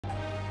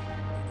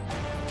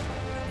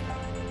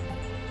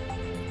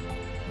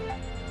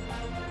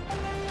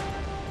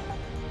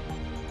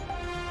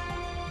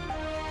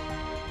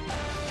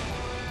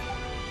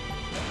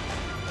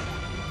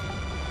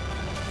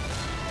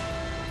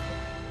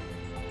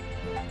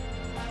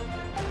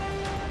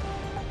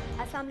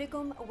Assalamu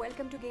alaikum.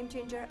 Welcome to Game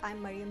Changer. I'm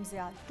Maryam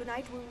Zia.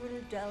 Tonight we will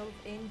delve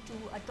into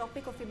a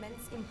topic of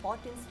immense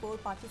importance for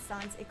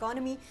Pakistan's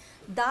economy,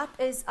 that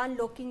is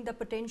unlocking the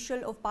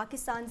potential of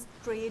Pakistan's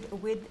trade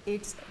with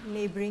its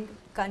neighboring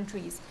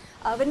countries.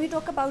 When we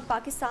talk about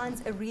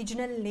Pakistan's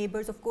regional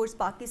neighbors, of course,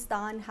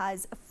 Pakistan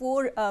has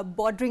four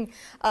bordering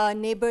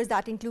neighbors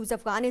that includes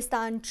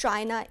Afghanistan,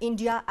 China,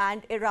 India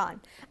and Iran.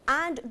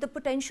 And the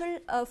potential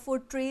for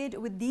trade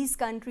with these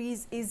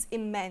countries is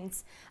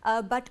immense.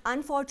 But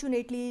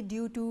unfortunately,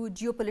 due to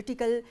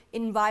geopolitical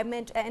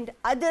environment and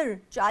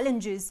other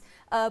challenges,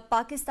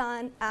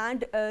 Pakistan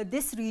and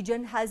this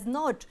region has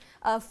not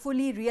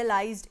fully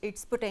realized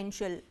its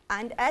potential.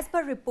 And as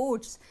per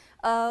reports,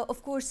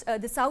 of course,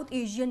 the South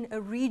Asian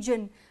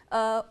region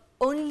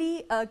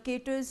only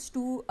caters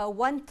to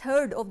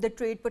 1/3 of the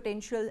trade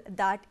potential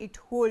that it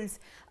holds.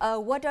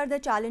 What are the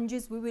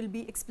challenges we will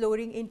be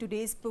exploring in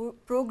today's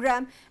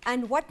program,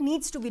 and what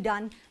needs to be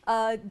done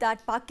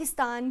that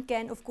Pakistan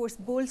can, of course,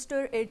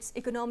 bolster its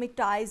economic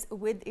ties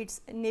with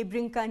its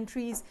neighboring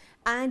countries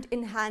and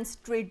enhance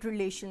trade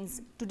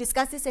relations. To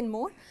discuss this and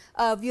more,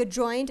 we are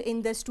joined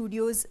in the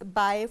studios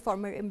by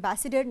former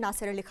Ambassador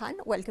Nisar Khan.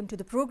 Welcome to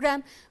the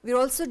program. We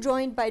are also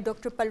joined by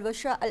Dr.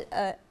 Palwasha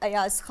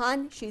Ayaz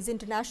Khan. She is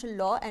international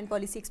law and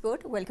policy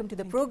expert. Welcome to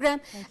the program.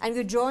 And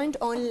we are joined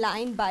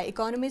online by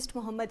economist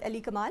Muhammad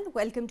Ali Kemal.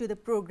 Welcome to the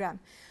program.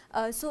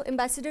 So,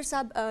 Ambassador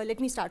Saab, let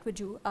me start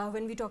with you.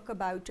 When we talk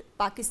about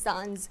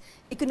Pakistan's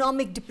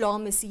economic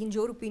diplomacy, in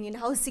your opinion,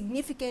 how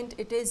significant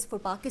it is for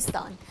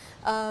Pakistan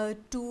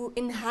to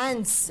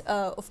enhance,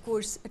 of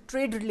course,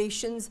 trade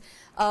relations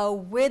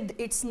with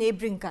its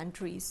neighboring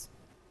countries?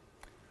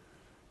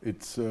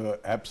 It's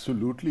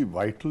absolutely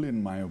vital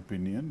in my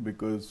opinion,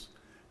 because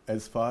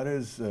as far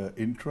as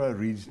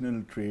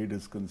intra-regional trade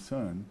is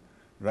concerned,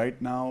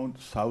 right now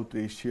South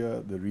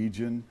Asia, the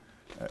region,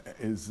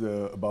 is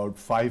about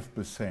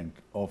 5%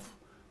 of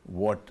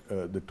what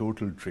the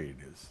total trade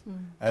is.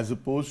 As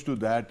opposed to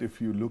that, if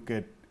you look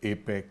at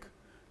APEC,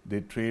 they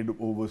trade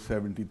over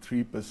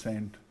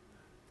 73%,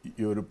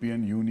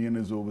 European Union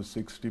is over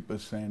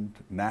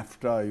 60%,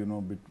 NAFTA, you know,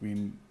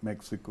 between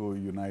Mexico,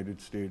 United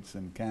States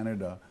and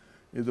Canada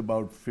is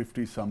about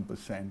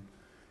 50-some%,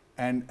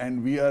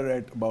 and we are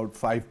at about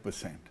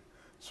 5%.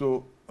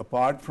 So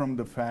apart from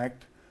the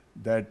fact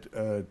that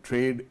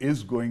trade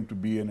is going to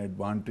be an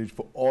advantage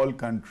for all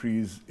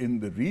countries in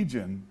the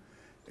region,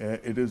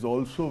 it is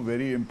also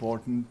very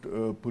important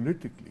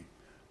politically.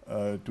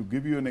 To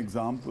give you an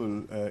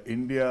example,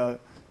 India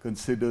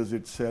considers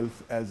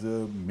itself as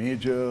a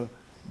major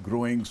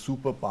growing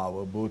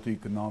superpower, both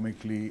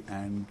economically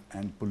and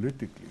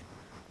politically.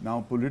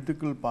 Now,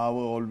 political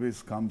power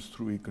always comes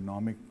through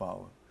economic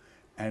power,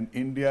 and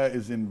India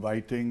is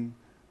inviting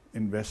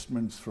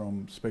investments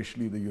from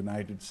especially the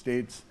United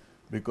States,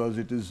 because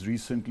it has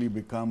recently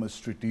become a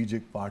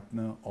strategic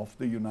partner of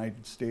the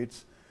United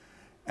States.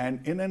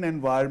 And in an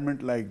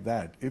environment like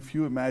that, if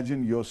you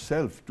imagine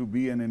yourself to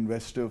be an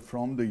investor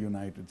from the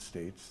United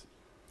States,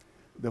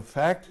 the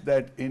fact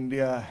that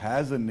India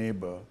has a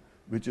neighbor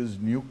which is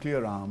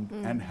nuclear armed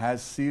and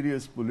has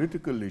serious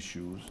political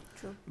issues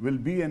will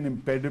be an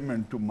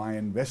impediment to my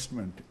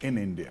investment in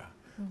India.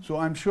 So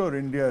I'm sure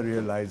India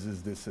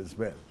realizes this as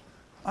well.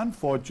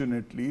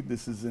 Unfortunately,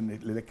 this is an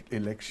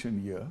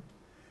election year.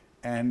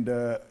 And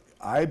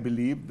I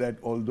believe that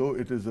although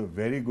it is a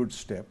very good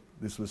step,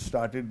 this was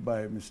started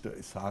by Mr.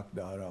 Ishaq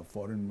Dar, our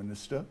foreign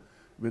minister,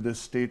 with a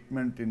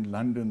statement in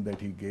London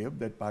that he gave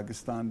that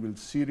Pakistan will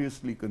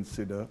seriously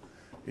consider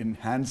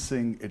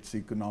enhancing its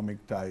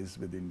economic ties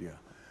with India.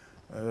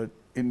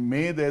 In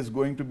May, there's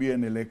going to be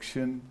an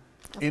election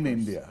in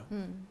India.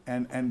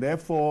 And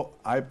therefore,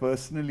 I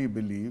personally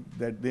believe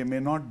that there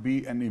may not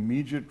be an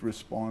immediate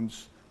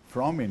response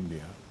from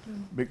India,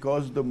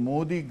 because the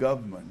Modi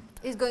government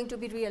is going to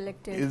be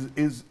re-elected.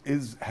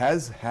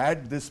 Has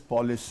had this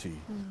policy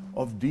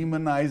of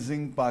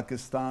demonizing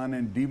Pakistan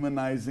and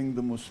demonizing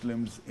the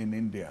Muslims in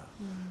India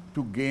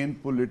to gain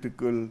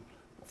political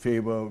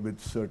favor with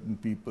certain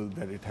people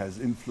that it has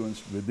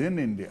influenced within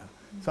India.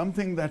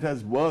 Something that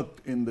has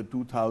worked in the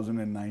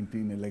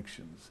 2019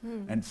 elections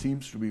and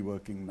seems to be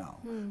working now.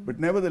 But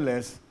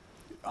nevertheless,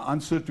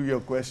 answer to your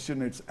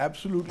question, it's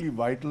absolutely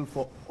vital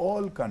for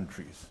all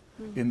countries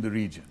in the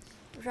region.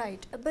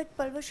 Right, but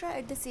Palwasha,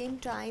 at the same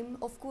time,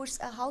 of course,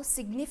 how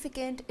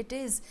significant it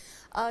is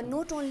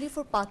not only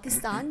for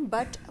Pakistan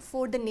but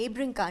for the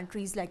neighboring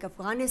countries like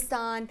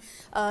Afghanistan,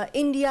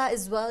 India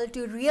as well,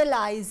 to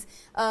realize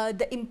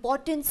the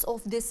importance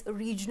of this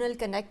regional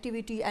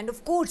connectivity and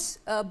of course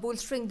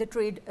bolstering the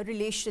trade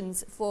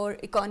relations for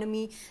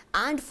economy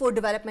and for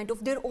development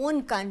of their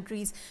own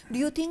countries. Do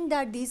you think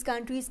that these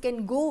countries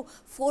can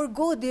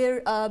forego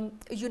their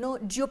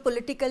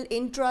geopolitical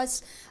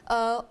interests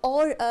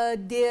or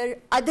their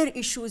other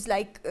issues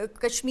like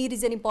Kashmir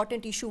is an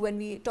important issue when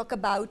we talk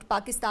about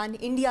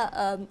Pakistan-India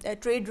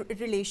trade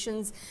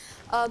relations.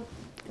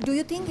 Do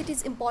you think it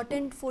is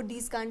important for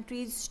these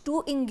countries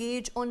to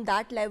engage on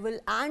that level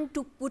and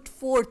to put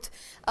forth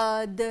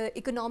the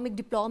economic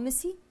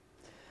diplomacy?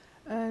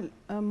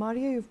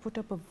 Maria, you've put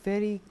up a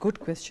very good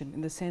question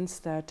in the sense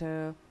that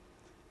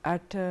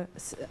at,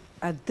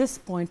 at this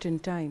point in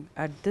time,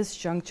 at this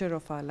juncture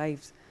of our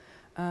lives,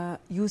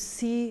 you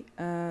see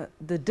the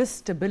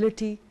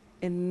instability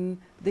in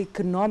the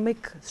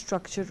economic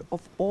structure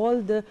of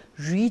all the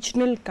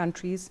regional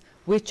countries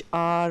which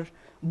are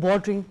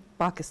bordering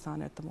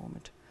Pakistan at the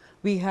moment.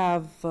 We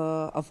have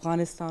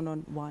Afghanistan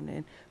on one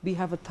end, we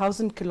have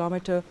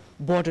 1,000-kilometer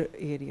border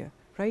area,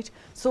 right?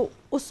 So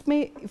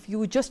usme, if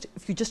you just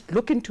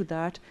look into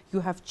that,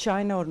 you have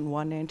China on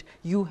one end,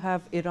 you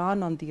have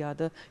Iran on the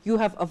other, you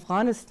have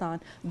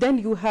Afghanistan, then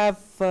you have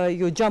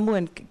your Jammu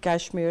and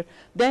Kashmir,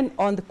 then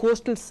on the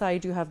coastal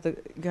side you have the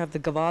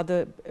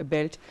Gawada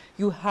belt,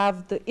 you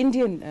have the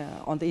Indian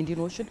on the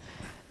Indian Ocean.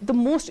 The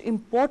most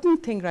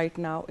important thing right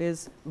now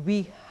is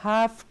we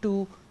have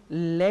to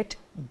let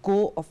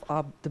go of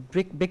the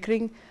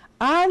bickering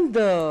and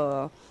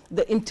the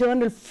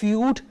internal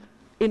feud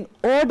in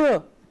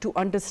order to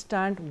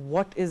understand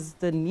what is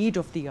the need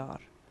of the hour.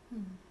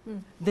 Mm-hmm.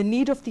 The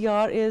need of the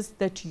hour is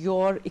that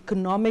your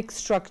economic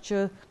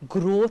structure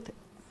growth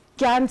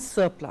can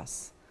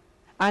surplus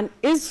and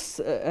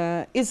is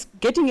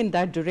getting in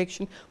that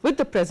direction with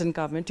the present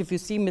government. If you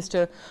see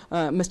Mr.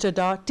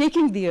 Dar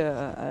taking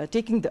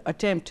the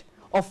attempt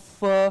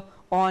of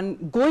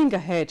on going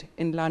ahead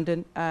in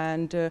London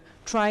and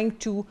trying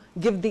to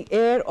give the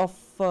air of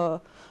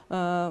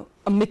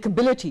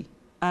amicability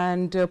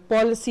and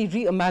policy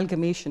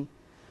re-amalgamation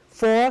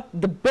for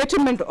the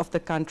betterment of the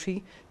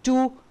country,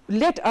 to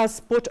let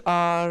us put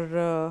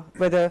our,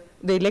 whether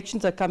the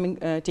elections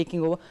are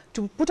taking over,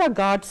 to put our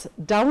guards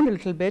down a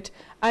little bit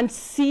and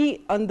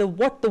see on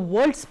what the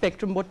world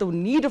spectrum, what the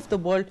need of the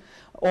world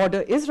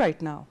order is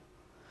right now.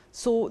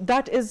 So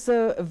that is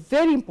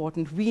very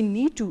important. We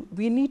need to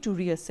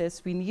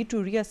reassess. We need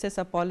to reassess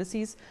our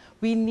policies.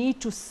 We need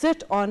to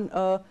sit on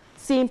a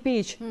same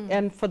page.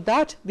 And for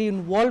that, the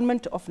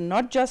involvement of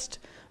not just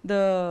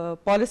the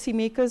policy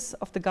makers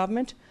of the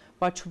government,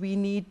 but we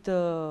need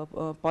the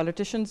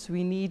politicians.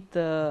 We need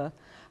the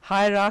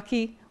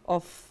hierarchy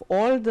of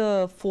all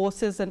the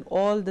forces and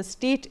all the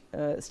state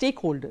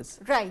stakeholders.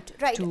 Right.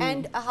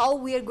 And how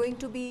we are going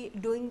to be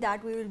doing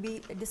that, we will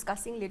be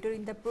discussing later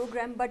in the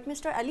program. But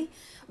Mr. Ali,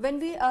 when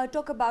we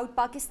talk about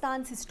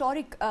Pakistan's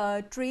historic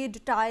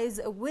trade ties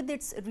with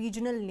its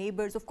regional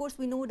neighbors, of course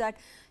we know that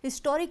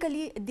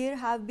historically there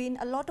have been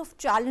a lot of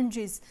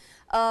challenges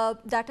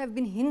that have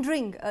been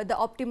hindering the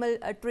optimal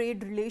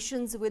trade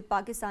relations with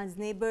Pakistan's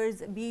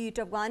neighbors, be it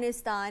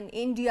Afghanistan,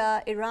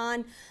 India,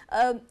 Iran,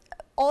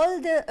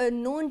 all the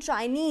known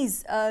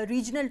Chinese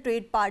regional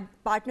trade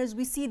partners.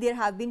 We see there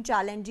have been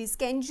challenges.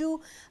 Can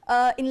you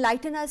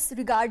enlighten us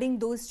regarding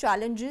those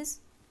challenges?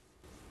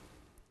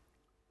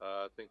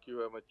 Thank you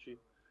very much,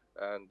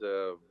 and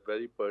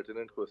very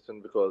pertinent question,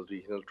 because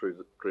regional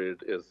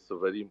trade is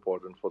very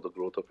important for the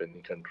growth of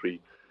any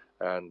country.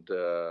 And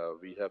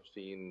we have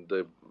seen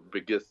the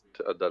biggest,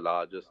 the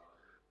largest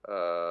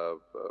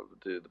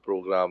the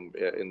program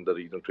in the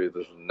regional trade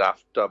is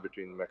NAFTA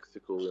between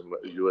Mexico and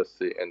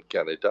USA and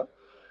Canada,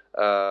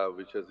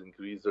 which has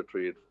increased the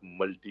trade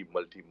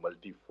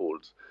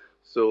multi-folds.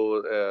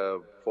 So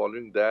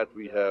following that,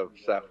 we have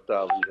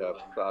SAFTA, we have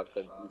SAR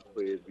country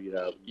trade, we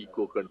have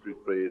eco country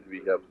trade,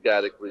 we have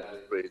CARIC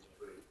region trade.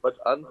 But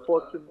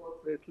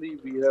unfortunately,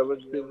 we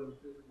haven't been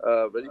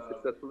very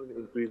successful in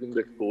increasing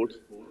the exports,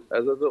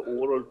 as is the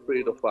overall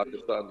trade of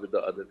Pakistan with the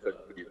other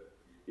countries.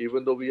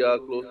 Even though we are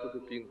close to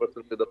 15%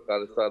 with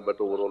Afghanistan, but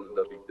overall in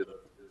the region,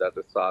 that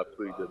is SARC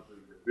region,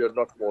 we are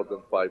not more than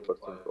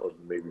 5% or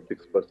maybe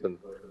 6%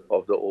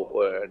 of the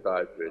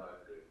entire trade.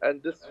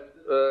 And this,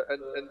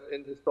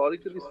 and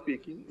historically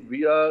speaking,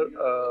 we are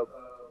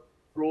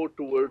pro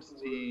towards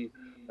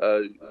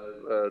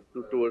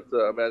towards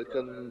the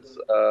Americans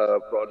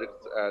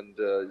products and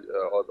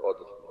or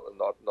the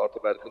North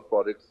American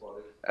products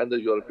and the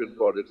European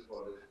products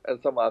and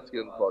some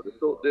ASEAN products.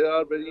 So there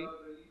are very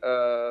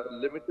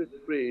limited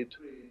trade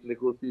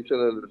negotiation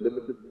and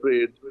limited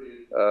trade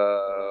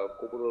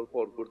overall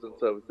for goods and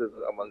services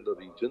among the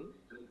region.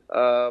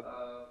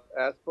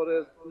 As far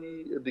as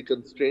the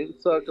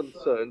constraints are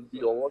concerned,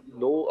 we all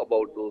know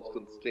about those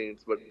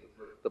constraints, but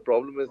the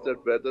problem is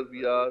that whether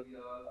we are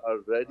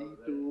ready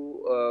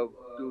to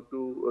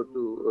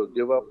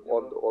give up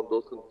on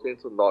those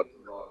constraints or not,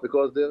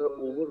 because they are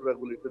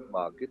over-regulated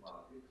market.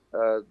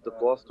 The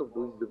cost of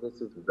doing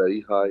business is very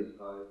high.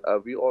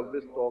 We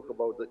always talk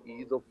about the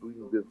ease of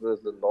doing business,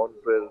 the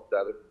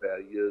non-tariff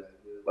barriers,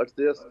 but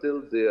they are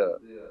still there.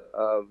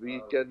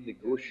 We can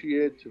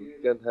negotiate, we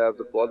can have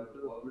the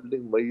confidence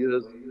building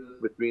measures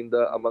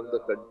among the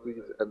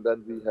countries, and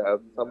then we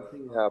have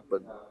something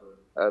happen,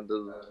 and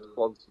the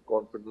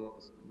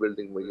confidence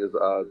building measures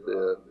are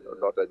there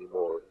not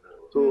anymore.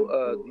 So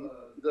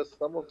these are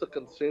some of the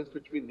constraints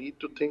which we need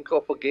to think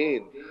of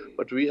again.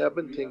 But we have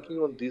been thinking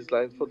on these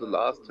lines for the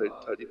last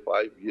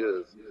 35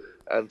 years.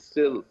 And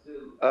still,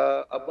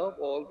 above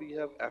all, we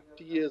have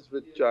FTAs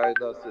with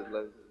China, Sri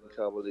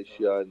Lanka,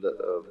 Malaysia, and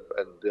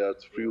there are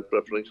few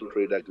preferential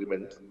trade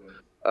agreements.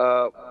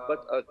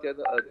 But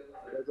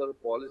does our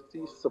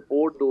policy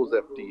support those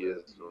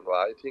FTAs?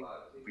 I think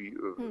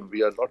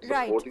we are not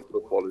Right. supporting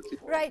those policies.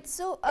 Right.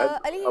 So, And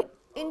Ali,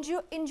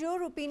 in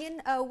your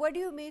opinion, what do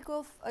you make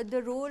of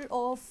the role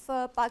of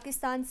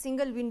Pakistan's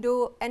single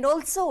window and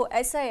also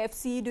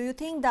SIFC? Do you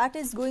think that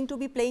is going to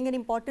be playing an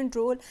important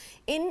role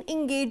in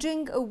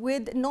engaging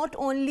with not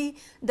only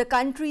the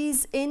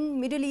countries in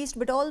Middle East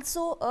but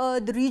also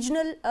the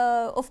regional,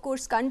 of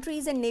course,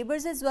 countries and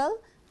neighbors as well?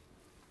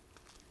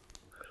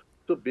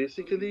 so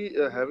basically,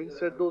 having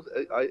said those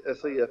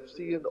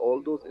SIFC and all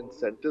those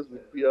incentives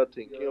which we are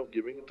thinking of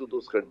giving to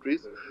those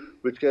countries,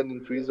 which can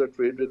increase our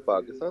trade with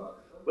Pakistan,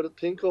 but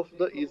think of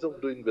the ease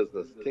of doing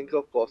business, think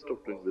of cost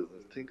of doing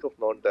business, think of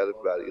non-tariff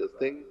barriers,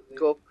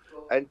 think of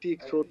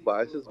anti-export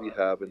biases we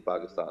have in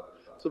Pakistan.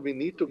 So we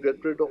need to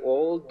get rid of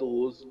all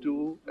those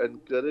to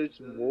encourage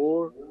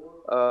more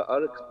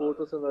our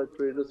exporters and our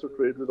traders to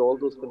trade with all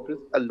those countries,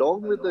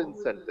 along with the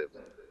incentives,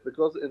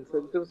 because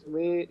incentives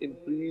may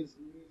increase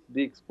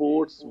the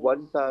exports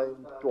one time,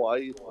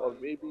 twice, or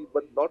maybe,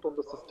 but not on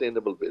the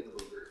sustainable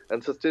basis.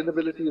 And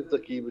sustainability is the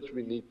key which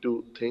we need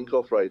to think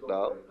of right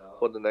now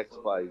for the next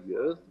 5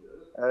 years,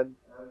 and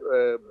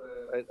uh,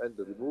 and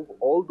remove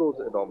all those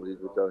anomalies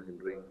which are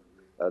hindering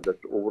the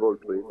overall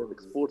trade and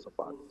exports of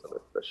Pakistan,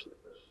 especially.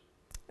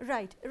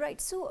 Right,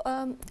 right. So,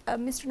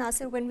 Mr.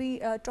 Nasir, when we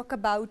talk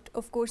about,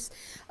 of course,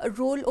 a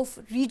role of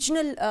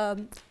regional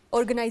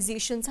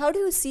organizations, how do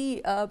you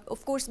see,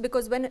 of course,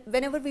 because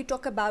whenever we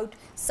talk about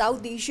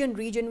South Asian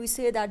region, we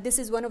say that this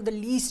is one of the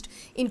least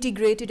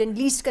integrated and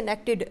least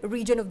connected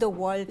region of the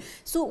world.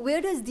 So,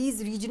 where does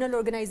these regional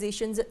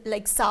organizations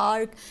like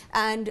SAARC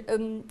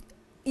and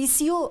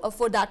ECO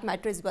for that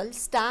matter as well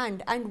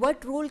stand, and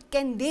what role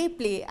can they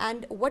play,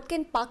 and what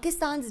can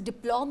Pakistan's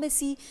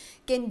diplomacy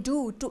can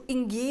do to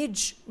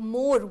engage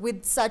more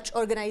with such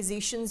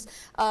organizations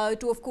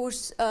to of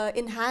course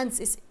enhance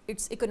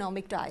its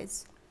economic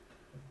ties?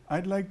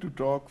 I'd like to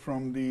talk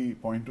from the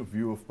point of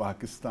view of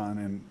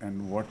Pakistan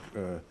and what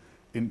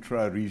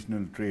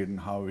intra-regional trade and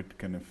how it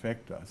can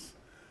affect us.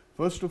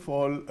 First of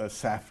all,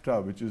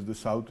 SAFTA, which is the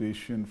South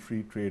Asian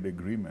Free Trade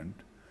Agreement,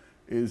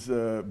 is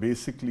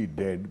basically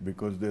dead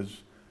because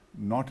there's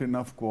not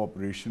enough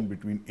cooperation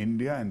between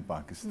India and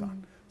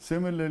Pakistan.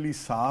 Similarly,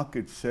 SAARC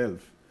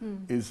itself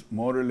is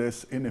more or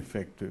less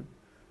ineffective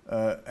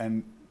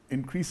and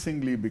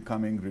increasingly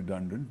becoming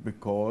redundant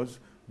because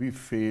we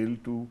fail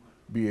to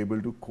be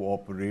able to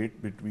cooperate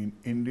between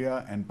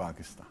India and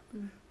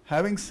Pakistan.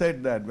 Having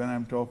said that, when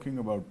I'm talking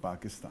about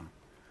Pakistan,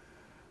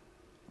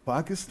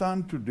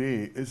 Pakistan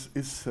today is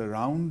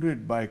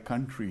surrounded by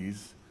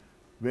countries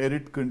where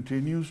it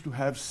continues to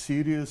have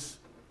serious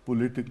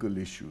political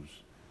issues.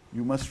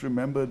 You must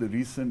remember the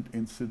recent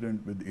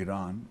incident with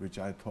Iran, which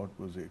I thought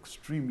was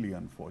extremely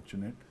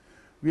unfortunate.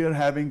 We are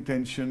having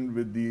tension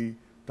with the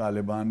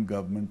Taliban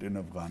government in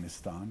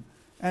Afghanistan,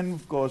 and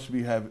of course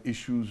we have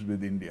issues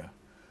with India.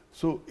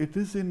 So it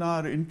is in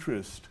our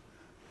interest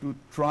to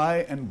try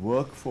and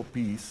work for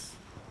peace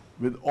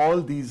with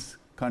all these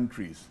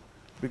countries,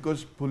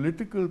 because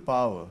political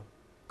power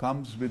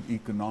comes with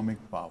economic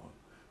power.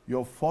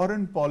 Your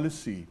foreign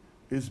policy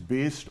is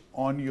based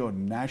on your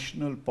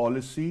national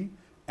policy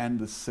and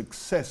the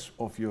success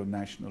of your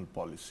national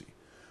policy.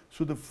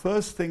 So the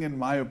first thing, in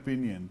my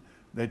opinion,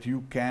 that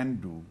you can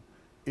do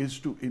is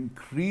to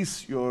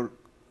increase your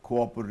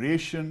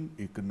cooperation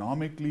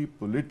economically,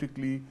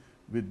 politically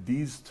with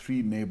these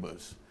three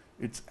neighbors.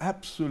 It's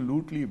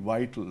absolutely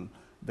vital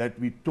that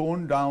we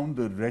tone down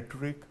the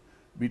rhetoric,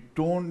 we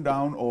tone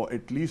down or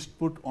at least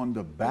put on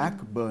the back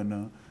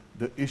burner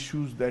the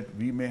issues that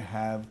we may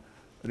have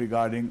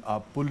regarding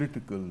our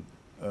political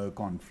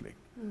conflict,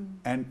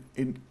 and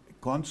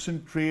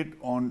concentrate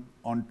on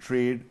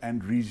trade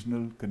and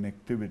regional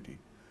connectivity.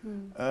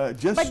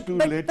 Just to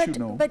let you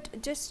know.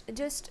 But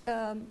just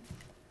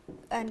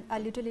and a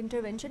little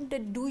intervention.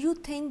 Do you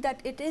think that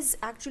it is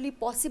actually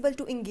possible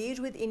to engage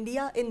with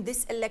India in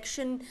this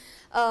election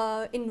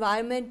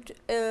environment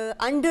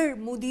under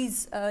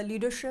Modi's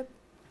leadership?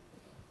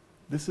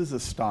 This is a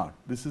start.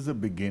 This is a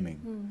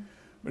beginning.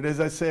 But as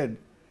I said,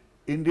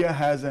 India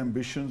has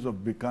ambitions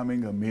of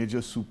becoming a major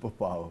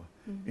superpower.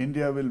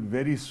 India will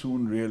very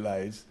soon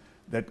realize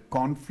that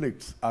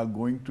conflicts are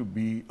going to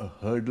be a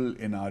hurdle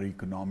in our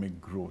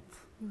economic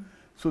growth.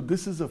 So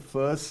this is a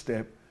first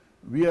step.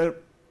 We are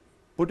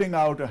putting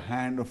out a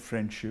hand of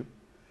friendship,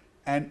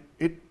 and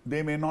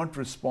they may not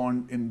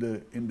respond in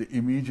the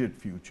immediate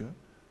future,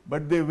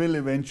 but they will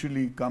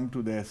eventually come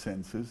to their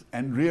senses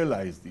and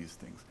realize these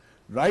things.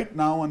 Right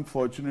now,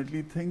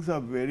 unfortunately, things are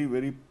very,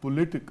 very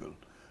political.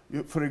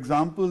 For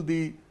example,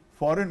 the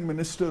foreign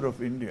minister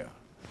of India,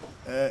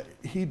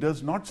 he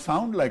does not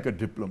sound like a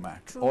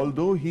diplomat. True.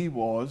 Although he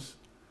was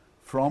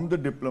from the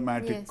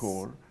diplomatic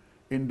corps,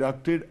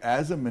 inducted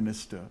as a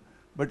minister.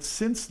 But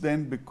since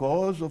then,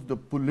 because of the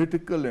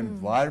political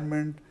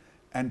environment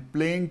and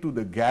playing to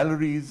the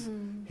galleries,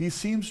 he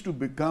seems to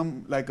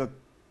become like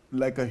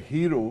a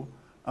hero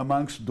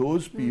amongst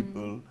those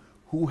people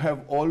who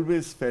have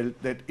always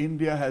felt that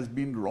India has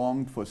been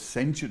wronged for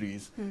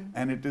centuries,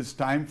 and it is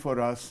time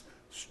for us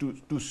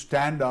to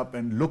stand up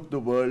and look the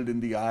world in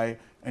the eye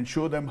and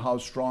show them how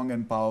strong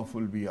and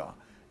powerful we are.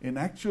 In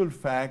actual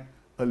fact,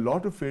 a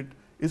lot of it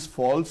is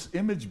false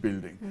image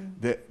building.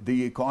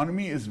 The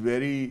economy is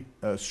very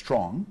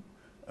strong.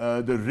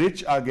 The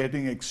rich are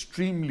getting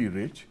extremely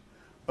rich,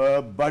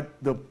 but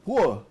the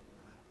poor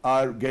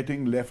are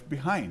getting left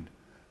behind.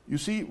 You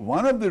see,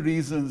 one of the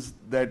reasons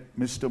that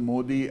Mr.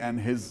 Modi and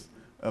his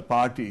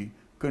party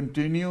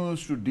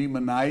continues to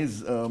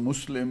demonize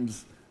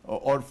Muslims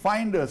or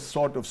find a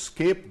sort of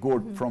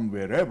scapegoat from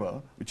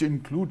wherever, which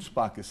includes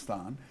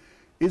Pakistan,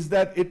 is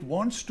that it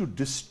wants to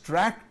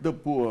distract the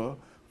poor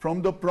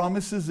from the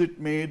promises it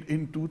made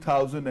in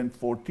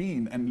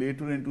 2014 and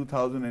later in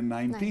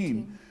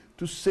 2019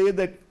 to say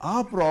that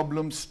our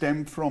problems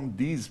stem from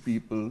these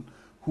people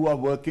who are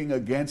working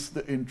against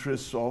the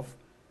interests of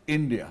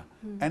India.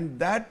 And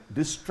that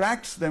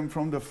distracts them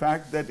from the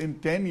fact that in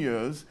 10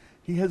 years,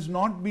 he has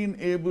not been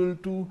able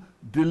to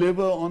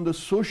deliver on the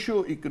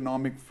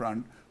socio-economic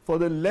front for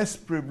the less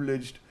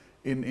privileged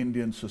in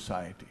Indian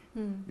society.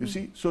 You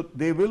see, so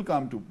they will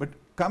come to, but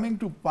coming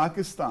to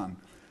Pakistan,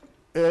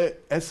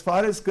 as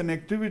far as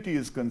connectivity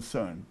is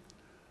concerned,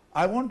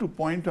 I want to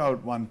point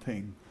out one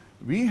thing.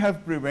 We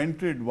have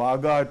prevented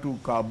Wagah to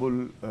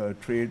Kabul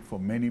trade for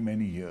many,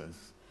 many years.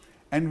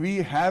 And we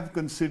have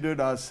considered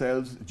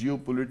ourselves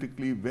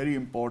geopolitically very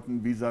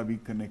important vis-a-vis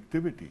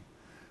connectivity.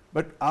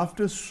 But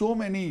after so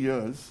many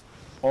years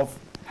of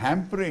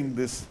hampering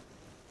this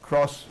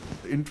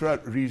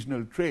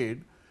intra-regional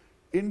trade,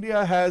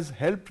 India has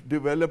helped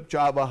develop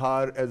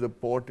Chabahar as a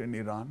port in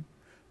Iran.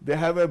 They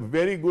have a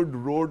very good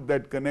road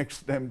that connects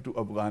them to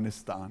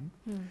Afghanistan.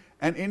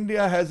 And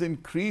India has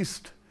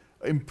improved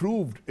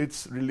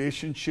its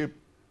relationship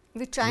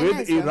with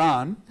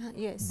Iran,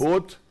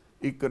 both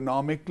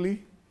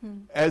economically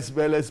as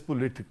well as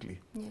politically.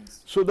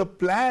 So the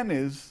plan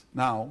is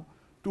now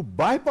to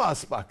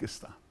bypass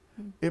Pakistan.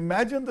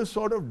 Imagine the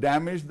sort of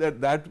damage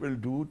that will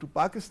do to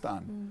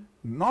Pakistan,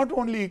 not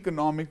only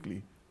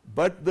economically,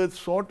 but the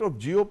sort of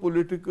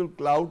geopolitical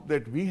clout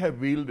that we have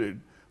wielded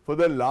for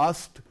the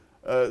last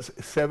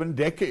 7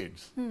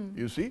 decades,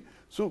 you see.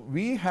 So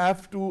we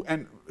have to,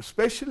 and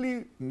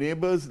especially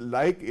neighbors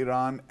like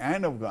Iran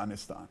and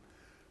Afghanistan,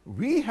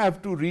 we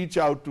have to reach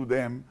out to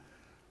them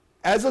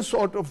as a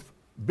sort of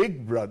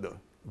big brother.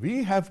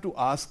 We have to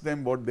ask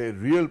them what their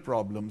real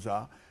problems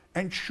are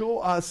and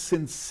show our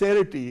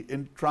sincerity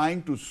in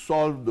trying to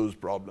solve those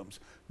problems.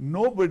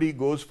 Nobody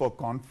goes for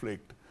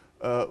conflict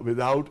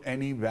without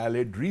any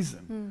valid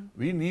reason.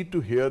 We need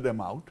to hear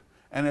them out.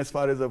 And as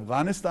far as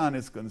Afghanistan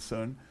is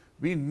concerned,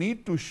 we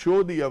need to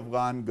show the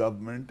Afghan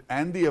government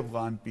and the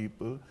Afghan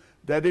people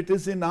that it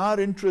is in our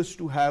interest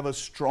to have a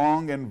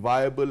strong and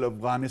viable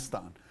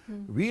Afghanistan.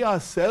 We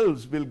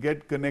ourselves will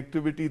get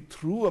connectivity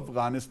through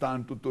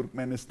Afghanistan to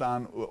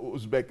Turkmenistan,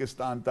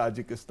 Uzbekistan,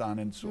 Tajikistan,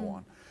 and so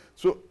on.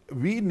 So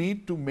we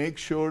need to make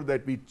sure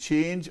that we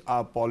change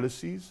our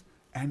policies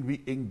and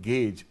we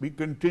engage. We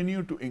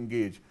continue to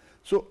engage.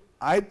 So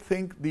I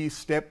think the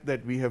step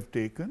that we have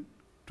taken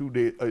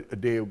a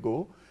day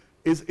ago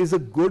is a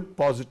good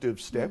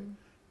positive step.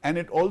 And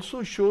it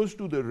also shows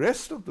to the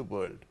rest of the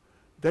world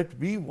that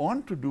we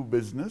want to do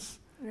business.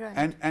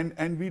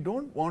 And we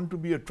don't want to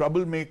be a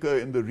troublemaker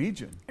in the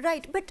region.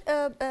 Right, but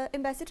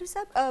Ambassador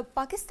Saab,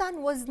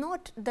 Pakistan was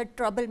not the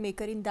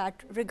troublemaker in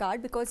that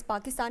regard, because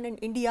Pakistan and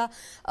India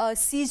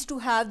ceased to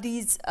have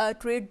these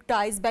trade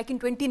ties back in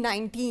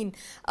 2019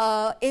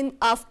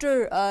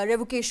 after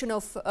revocation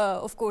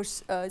of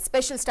course,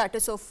 special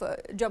status of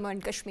Jammu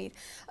and Kashmir.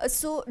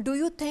 So do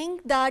you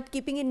think that,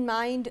 keeping in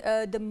mind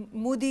the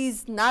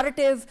Modi's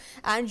narrative,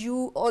 and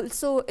you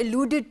also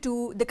alluded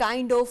to the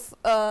kind of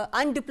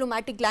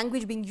undiplomatic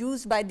language being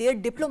used by their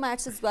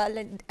diplomats as well,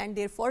 and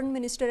their foreign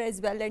minister as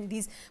well, and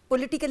these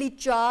politically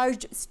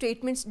charged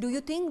statements, do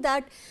you think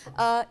that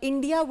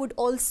India would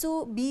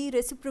also be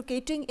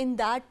reciprocating in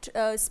that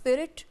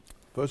spirit?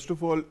 First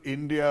of all,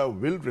 India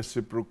will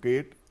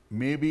reciprocate,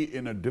 maybe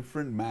in a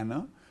different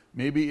manner,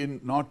 maybe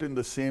not in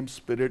the same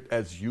spirit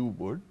as you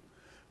would.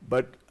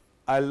 But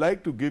I'd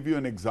like to give you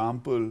an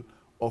example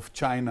of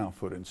China,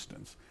 for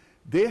instance.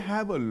 They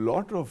have a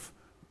lot of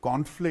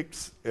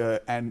conflicts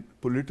and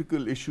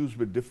political issues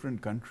with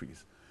different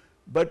countries.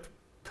 But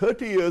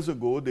 30 years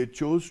ago, they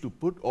chose to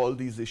put all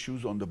these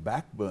issues on the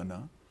back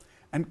burner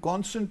and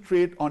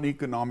concentrate on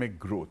economic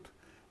growth.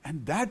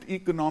 And that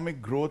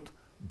economic growth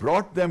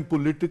brought them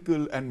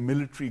political and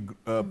military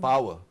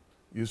power,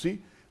 you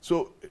see.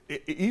 So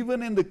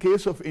even in the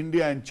case of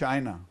India and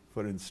China,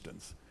 for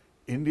instance,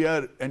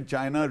 India and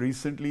China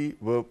recently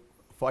were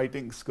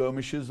fighting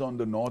skirmishes on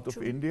the north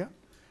of India,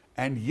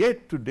 and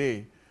yet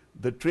today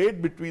the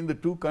trade between the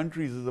two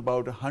countries is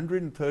about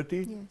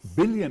 $130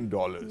 billion.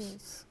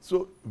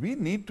 So we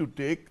need to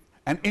take,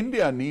 and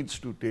India needs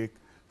to take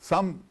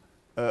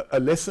a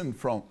lesson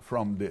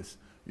from this.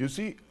 You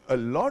see, a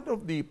lot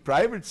of the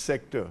private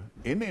sector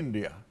in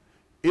India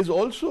is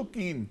also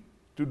keen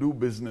to do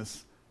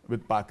business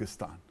with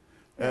Pakistan.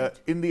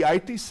 in the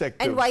IT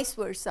sector. And vice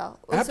versa.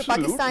 Also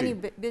Absolutely.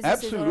 Pakistani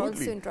businesses are also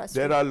Absolutely. interested.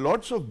 There are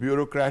lots of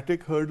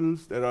bureaucratic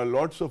hurdles. There are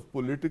lots of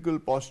political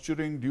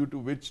posturing due to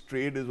which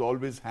trade is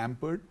always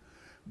hampered.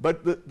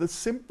 But the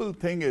simple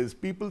thing is,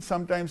 people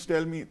sometimes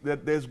tell me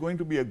that there's going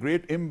to be a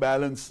great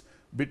imbalance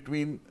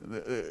between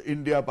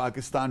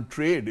India-Pakistan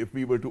trade if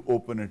we were to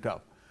open it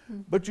up.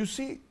 But you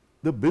see,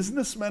 the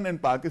businessman in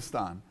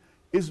Pakistan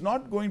is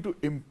not going to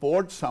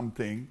import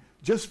something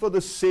just for the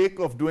sake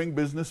of doing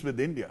business with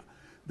India.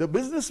 The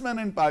businessman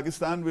in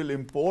Pakistan will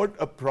import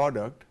a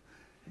product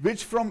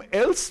which from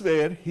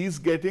elsewhere he's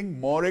getting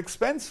more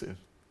expensive.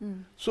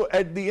 So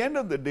at the end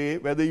of the day,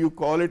 whether you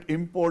call it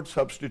import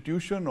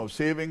substitution or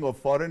saving of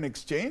foreign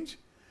exchange,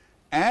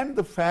 and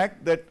the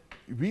fact that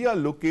we are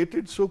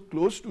located so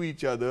close to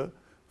each other,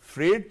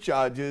 freight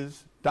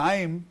charges,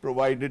 time,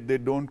 provided they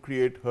don't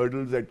create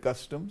hurdles at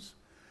customs,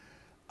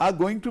 are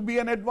going to be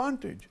an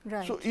advantage.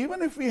 Right. So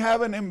even if we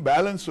have an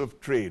imbalance of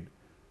trade,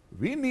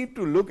 we need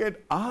to look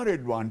at our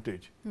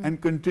advantage and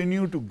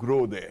continue to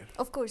grow there.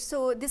 Of course.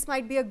 So this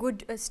might be a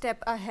good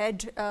step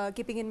ahead,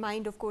 keeping in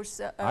mind, of course,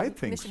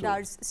 Mr.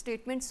 Dar's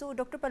statement. So,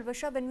 Dr.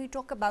 Palwasha, when we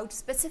talk about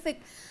specific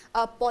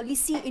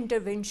policy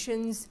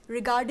interventions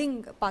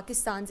regarding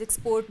Pakistan's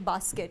export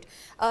basket,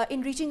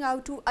 in reaching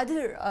out to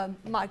other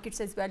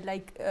markets as well,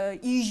 like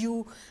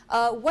EU,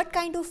 what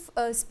kind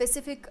of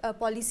specific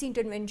policy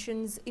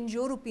interventions, in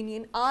your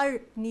opinion, are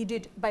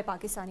needed by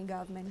Pakistani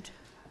government?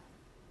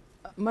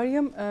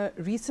 Maryam,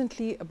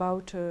 recently,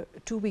 about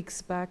 2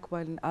 weeks back,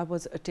 when I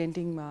was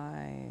attending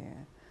my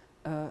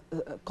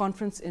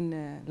conference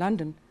in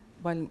London,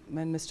 when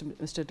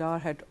Mr. Dar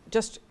had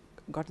just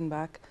gotten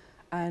back,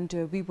 and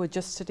we were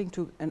just sitting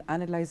to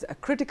analyze a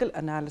critical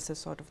analysis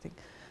sort of thing,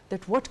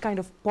 that what kind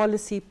of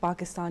policy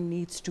Pakistan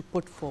needs to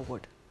put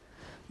forward.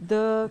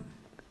 The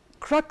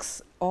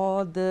crux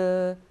or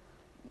the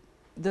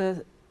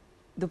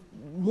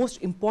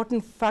most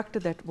important factor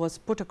that was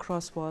put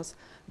across was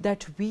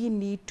that we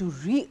need to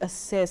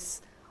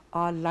reassess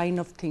our line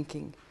of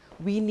thinking.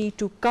 We need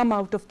to come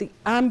out of the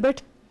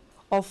ambit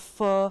of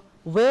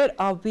where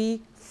are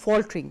we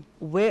faltering,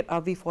 where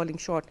are we falling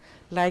short,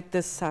 like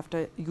this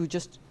after you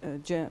just,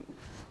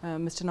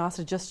 Mr.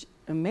 Nasser just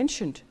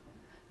mentioned,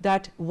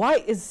 that why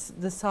is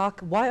the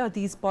SAARC, why are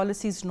these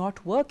policies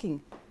not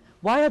working?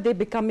 Why are they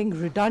becoming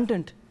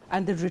redundant?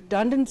 And the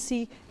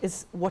redundancy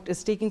is what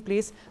is taking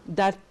place,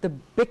 that the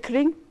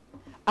bickering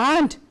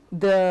and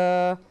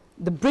the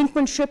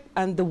brinkmanship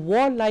and the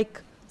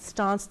warlike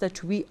stance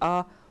that we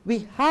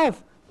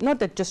have, not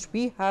that just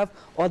we have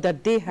or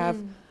that they have,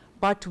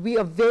 but we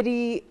are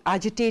very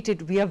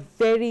agitated, we are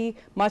very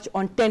much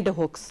on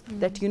tenterhooks.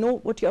 That, you know,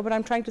 what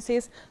I'm trying to say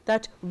is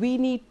that we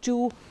need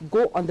to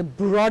go on the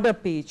broader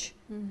page,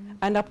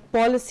 and our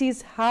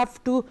policies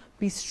have to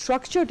be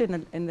structured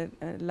in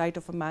a light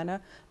of a manner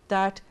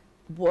that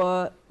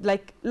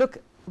like, look,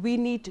 we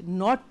need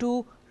not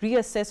to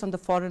reassess on the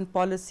foreign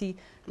policy.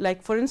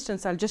 Like, for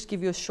instance, I'll just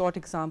give you a short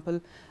example.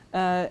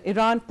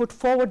 Iran put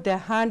forward their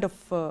hand of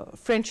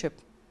friendship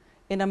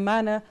in a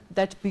manner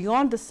that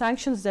beyond the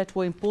sanctions that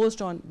were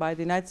imposed on by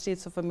the United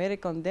States of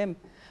America on them,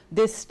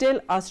 they still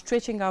are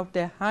stretching out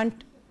their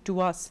hand to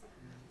us,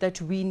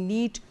 that we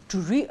need to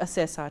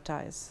reassess our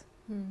ties.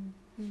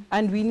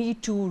 And we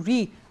need to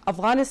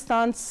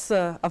Afghanistan's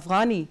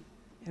Afghani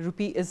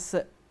rupee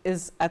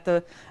is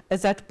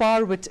at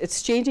par with,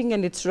 it's changing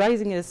and it's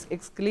rising and it's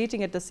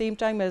escalating at the same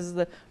time as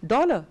the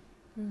dollar.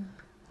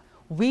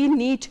 We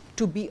need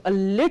to be a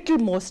little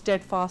more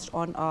steadfast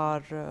on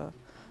our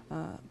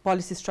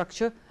policy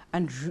structure,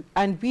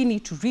 and we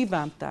need to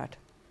revamp that,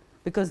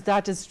 because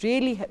that is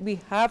really, we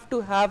have to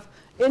have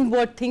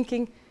inward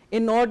thinking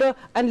in order,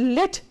 and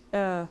let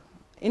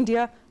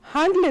India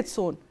handle its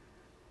own.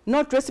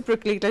 Not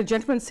reciprocate. A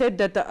gentleman said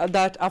that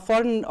that our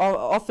foreign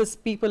office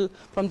people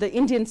from the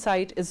Indian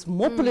side is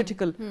more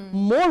political,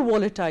 more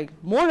volatile,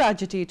 more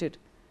agitated,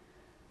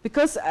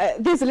 because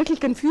there's a little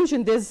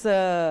confusion. There's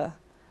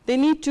they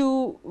need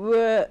to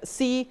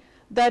see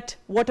that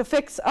what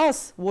affects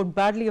us would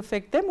badly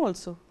affect them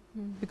also,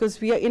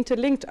 because we are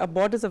interlinked. Our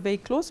borders are very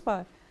close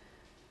by.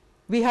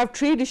 We have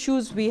trade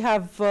issues. We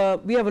have a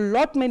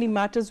lot many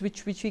matters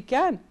which we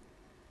can.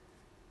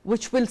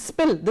 Which will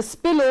spill. The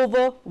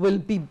spillover will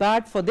be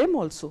bad for them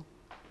also.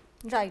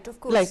 Right, of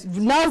course. Like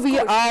now we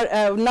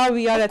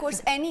are. Of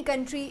course, any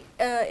country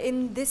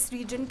in this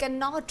region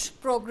cannot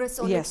progress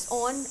on its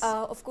own.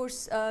 Of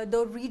course,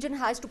 the region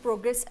has to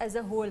progress as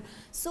a whole.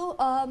 So,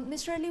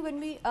 Mr. Ali, when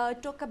we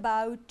talk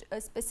about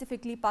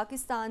specifically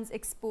Pakistan's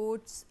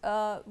exports,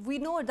 we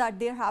know that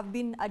there have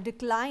been a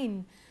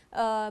decline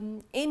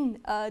in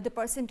the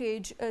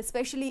percentage,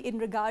 especially in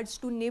regards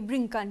to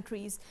neighboring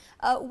countries.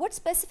 What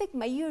specific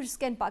measures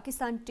can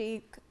Pakistan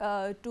take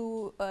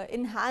to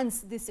enhance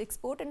this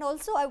export? And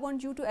also, I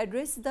want you to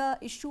address the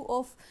issue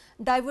of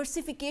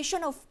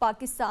diversification of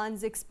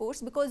Pakistan's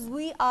exports, because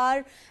we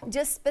are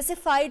just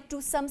specified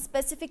to some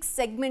specific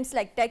segments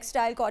like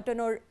textile, cotton,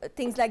 or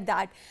things like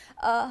that.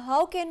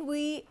 How can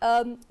we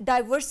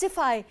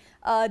diversify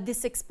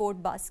this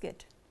export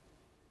basket?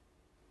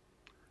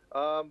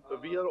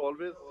 We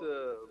always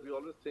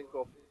think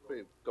of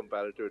a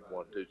comparative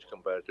advantage,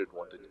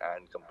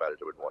 and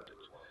comparative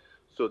advantage.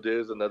 So there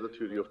is another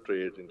theory of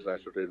trade,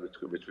 international trade,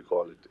 which we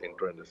call it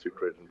intra-industry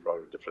trade and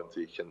product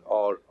differentiation,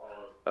 or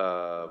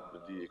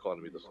the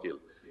economies of scale.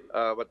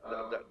 But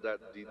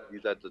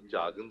these are the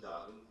jargons.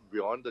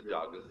 Beyond the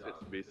jargons,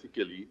 it's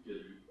basically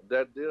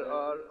that there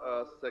are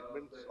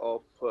segments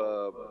of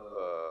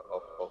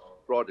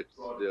products.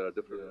 There are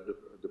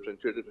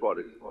differentiated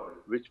products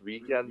which we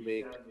can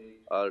make,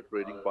 our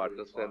trading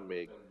partners can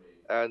make,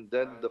 and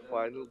then the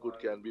final good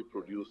can be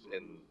produced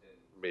in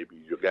maybe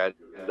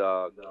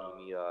Uganda,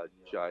 Kenya,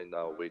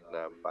 China,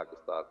 Vietnam,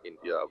 Pakistan,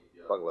 India,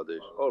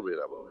 Bangladesh, or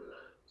wherever.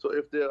 So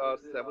if there are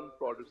seven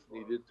products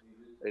needed,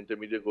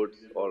 intermediate goods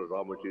or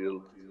raw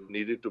material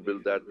needed to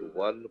build that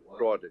one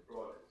product,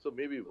 so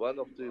maybe one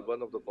of the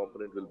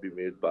component will be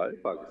made by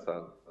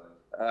Pakistan,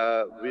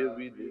 where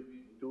we need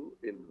to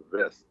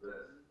invest,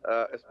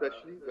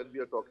 especially when we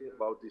are talking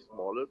about the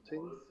smaller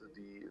things,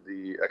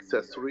 the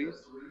accessories,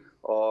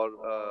 or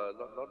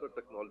not the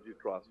technology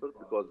transfer,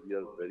 because we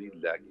are very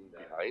lagging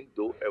behind.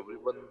 Though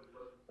everyone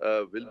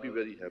will be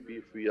very happy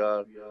if we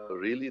are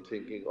really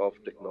thinking of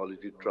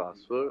technology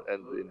transfer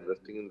and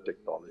investing in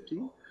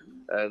technology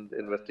and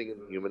investing in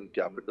human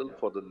capital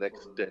for the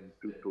next 10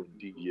 to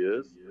 20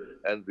 years,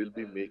 and we'll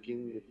be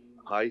making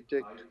high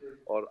tech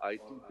or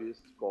IT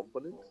based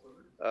components.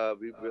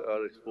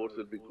 Our exports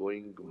will be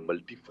going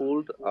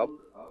multifold up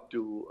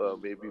to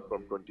maybe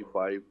from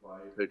 25,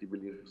 30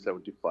 billion to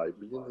 75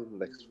 billion in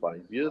the next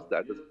 5 years.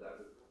 That is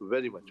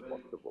very much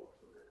possible.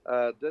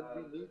 Then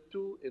we need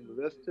to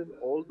invest in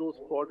all those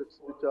products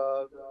which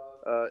are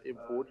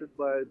imported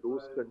by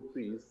those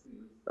countries.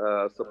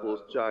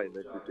 Suppose China,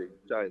 if you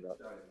take China,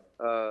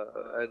 uh,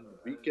 and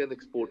we can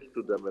export it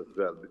to them as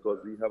well because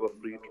we have a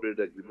free trade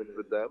agreement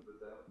with them.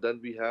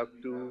 Then we have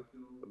to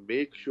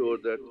make sure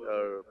that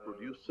our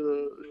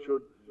producer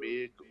should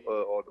make,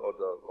 or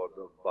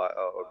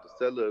the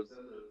sellers,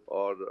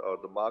 or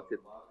the market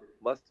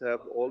must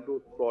have all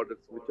those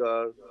products which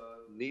are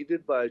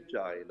needed by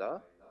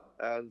China,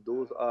 and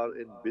those are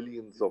in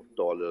billions of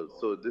dollars.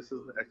 So this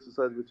is an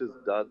exercise which is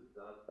done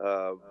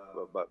uh,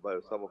 by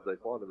some of the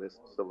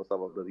economists, some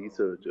of the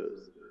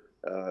researchers,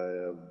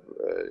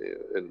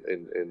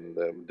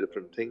 in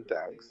different think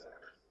tanks,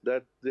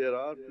 that there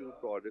are few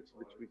products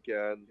which we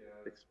can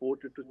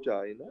export it to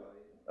China.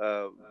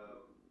 Uh,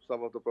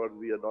 some of the products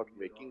we are not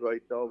making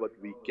right now, but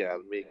we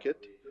can make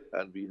it,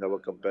 and we have a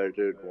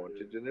competitive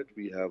advantage in it.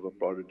 We have a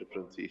product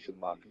differentiation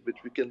market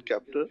which we can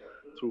capture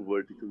through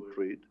vertical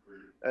trade,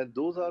 and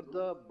those are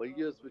the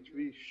measures which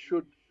we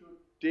should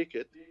take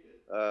it,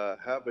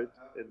 have it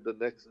in the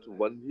next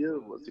 1 year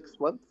or 6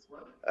 months,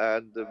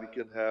 and we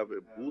can have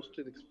a boost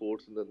in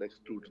exports in the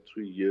next 2 to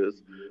 3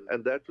 years,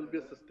 and that will be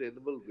a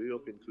sustainable way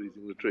of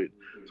increasing the trade.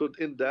 So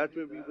in that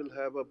way, we will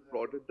have a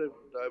product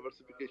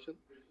diversification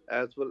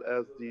as well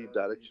as the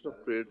direction of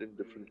trade in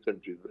different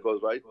countries.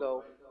 Because right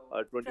now,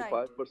 Right.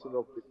 25%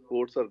 of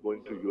exports are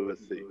going to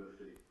USA.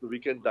 So we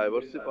can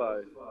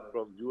diversify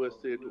from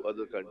USA to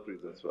other countries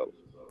as well.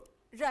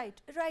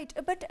 Right, right.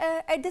 But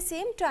at the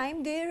same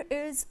time, there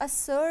is a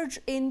surge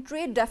in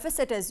trade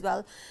deficit as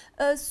well.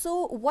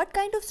 So, what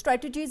kind of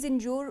strategies,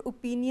 in your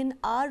opinion,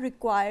 are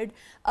required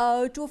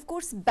to, of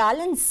course,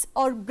 balance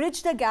or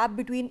bridge the gap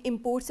between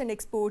imports and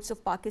exports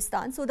of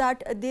Pakistan so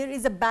that there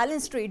is a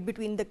balanced trade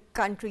between the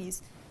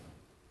countries?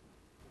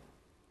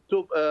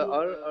 So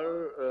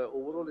our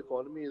overall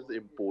economy is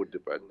import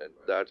dependent.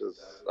 That is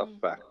a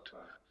fact.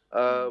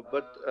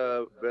 But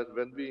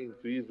when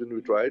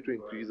we try to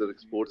increase our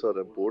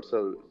imports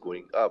are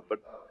going up.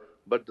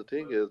 But the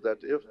thing is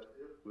that if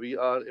we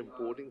are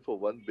importing for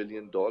 $1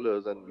 billion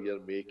and we are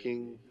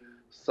making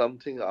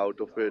something out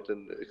of it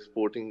and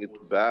exporting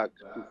it back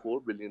to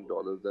 $4 billion,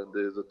 then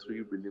there is a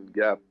 3 billion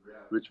gap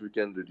which we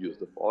can reduce.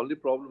 The only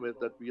problem is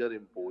that we are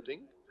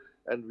importing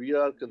and we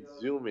are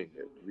consuming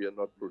it. We are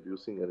not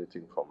producing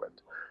anything from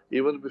it.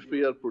 Even if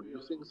we are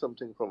producing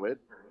something from it,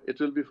 it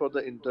will be for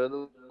the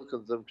internal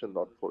consumption,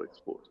 not for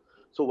exports.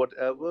 So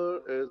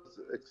whatever is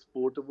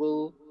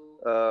exportable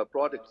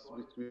products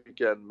which we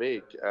can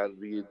make, and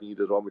we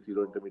need a raw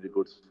material intermediate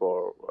goods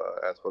for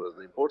as far as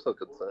the imports are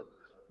concerned,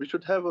 we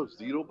should have a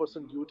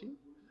 0% duty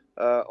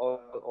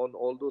on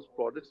all those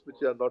products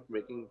which are not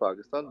making in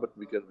Pakistan, but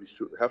we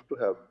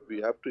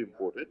have to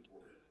import it,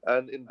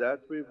 and in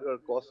that way our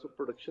cost of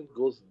production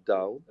goes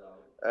down,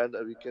 and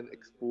we can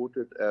export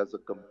it at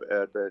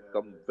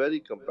very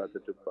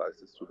competitive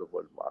prices to the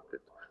world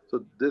market.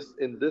 So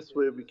in this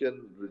way we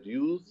can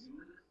reduce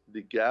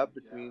the gap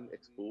between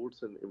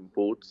exports and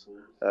imports,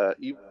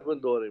 even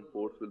though our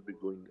imports will be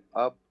going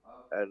up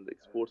and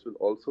exports will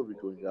also be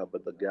going up,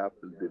 but the gap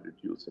will be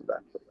reduced in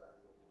that way.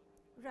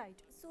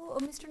 Right. So,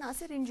 Mr.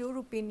 Nasir, in your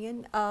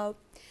opinion,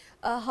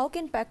 how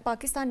can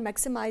Pakistan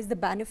maximize the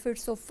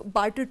benefits of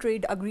barter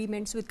trade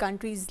agreements with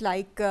countries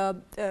like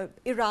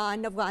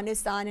Iran,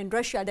 Afghanistan and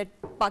Russia that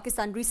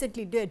Pakistan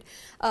recently did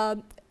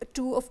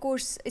to, of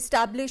course,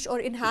 establish or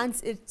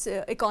enhance its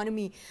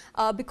economy?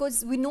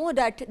 Because we know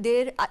that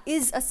there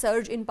is a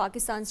surge in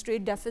Pakistan's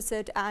trade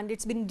deficit and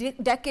it's been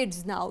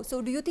decades now.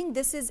 So do you think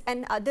this is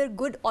another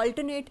good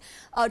alternate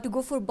to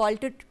go for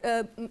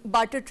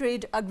barter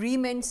trade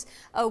agreements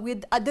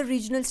with other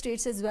regional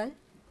states as well?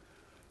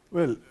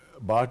 Well,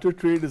 barter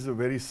trade is a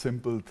very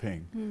simple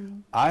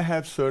thing. I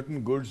have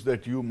certain goods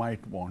that you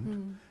might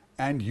want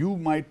and you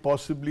might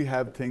possibly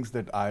have things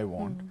that I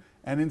want.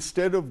 And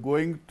instead of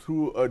going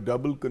through a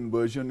double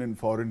conversion in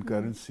foreign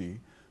currency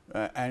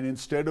and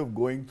instead of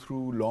going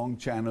through long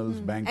channels,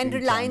 banking and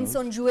reliance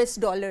channels, on US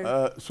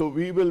dollar. So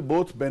we will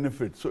both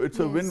benefit. So it's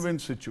a win-win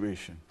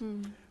situation.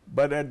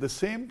 But at the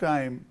same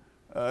time,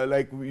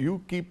 like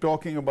you keep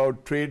talking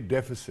about trade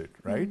deficit,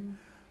 right?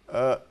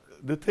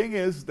 The thing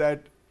is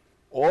that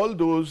all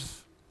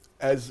those,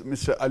 as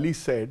Mr. Ali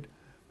said,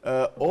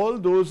 all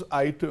those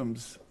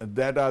items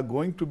that are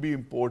going to be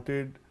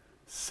imported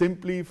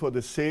simply for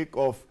the sake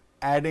of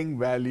adding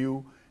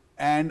value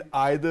and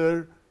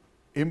either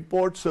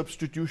import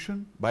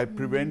substitution by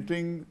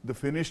preventing the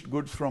finished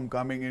goods from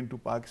coming into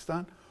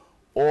Pakistan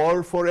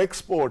or for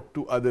export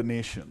to other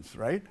nations,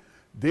 right?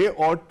 They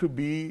ought to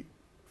be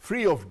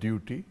free of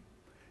duty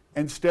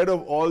instead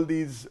of all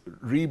these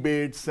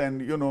rebates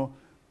and, you know,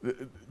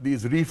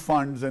 these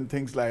refunds and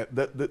things like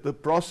that. The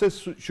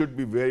process should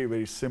be very,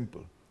 very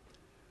simple.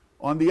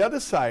 On the other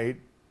side,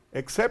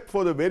 except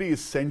for the very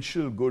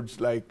essential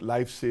goods like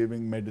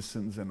life-saving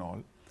medicines and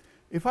all,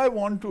 if I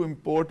want to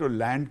import a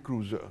Land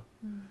Cruiser,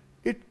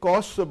 it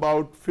costs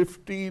about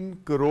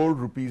 15 crore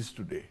rupees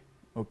today,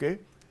 okay?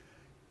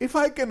 If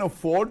I can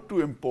afford to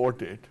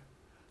import it,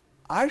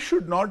 I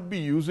should not be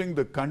using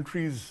the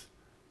country's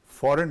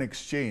foreign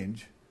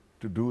exchange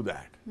to do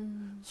that.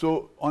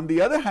 So on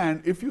the other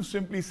hand, if you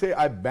simply say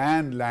I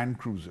ban Land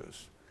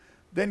Cruisers,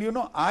 then you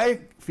know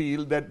I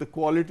feel that the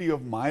quality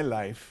of my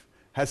life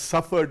has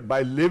suffered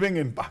by living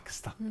in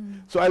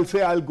Pakistan. So I'll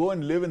say I'll go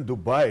and live in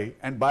Dubai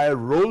and buy a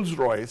Rolls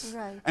Royce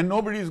and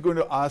nobody is going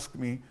to ask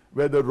me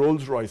where the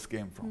Rolls Royce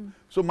came from.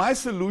 So my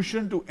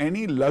solution to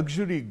any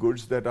luxury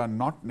goods that are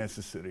not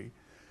necessary,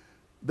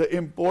 the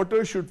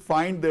importer should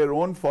find their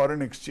own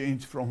foreign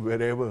exchange from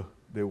wherever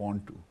they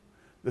want to.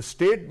 The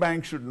state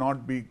bank should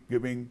not be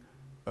giving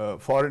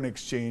foreign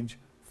exchange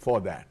for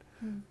that.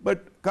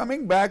 But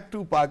coming back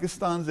to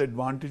Pakistan's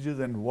advantages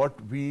and what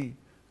we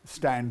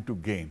stand to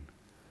gain,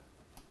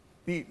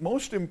 the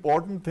most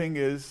important thing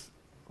is,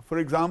 for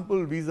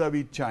example,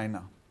 vis-a-vis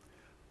China,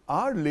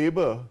 our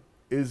labor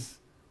is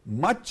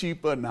much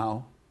cheaper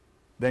now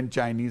than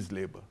Chinese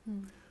labor.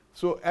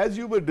 So as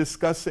you were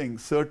discussing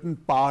certain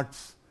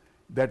parts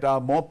that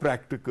are more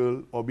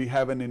practical or we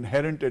have an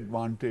inherent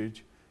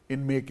advantage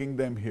in making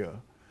them here,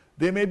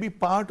 they may be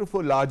part of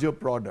a larger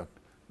product.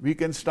 We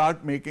can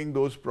start making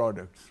those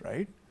products,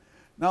 right?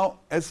 Now,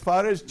 as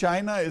far as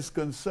China is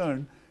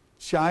concerned,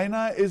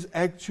 China is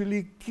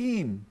actually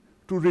keen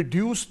to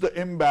reduce the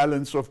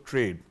imbalance of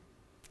trade.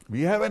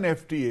 We have an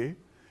FTA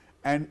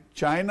and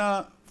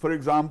China, for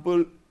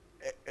example,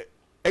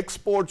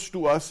 exports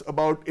to us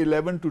about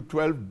 11 to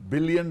 12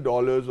 billion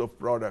dollars of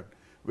product,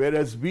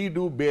 whereas we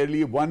do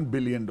barely $1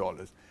 billion.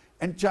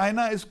 And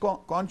China is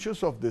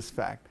conscious of this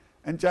fact.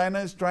 And China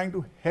is trying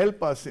to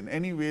help us in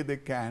any way they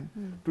can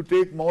to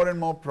take more and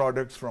more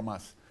products from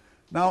us.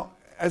 Now,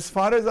 as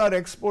far as our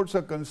exports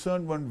are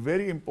concerned, one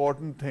very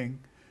important thing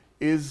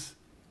is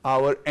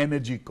our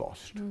energy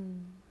cost.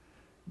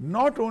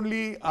 Not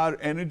only our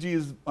energy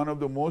is one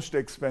of the most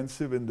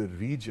expensive in the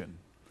region,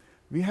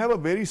 we have a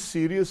very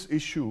serious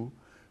issue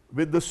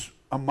with the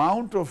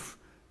amount of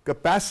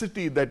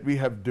capacity that we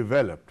have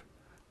developed.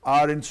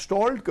 Our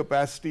installed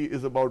capacity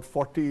is about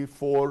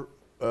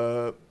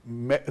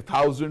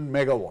 44,000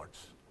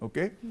 megawatts,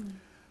 okay?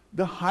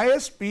 The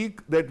highest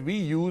peak that we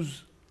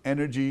use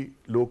energy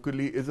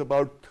locally is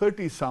about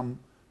 30-some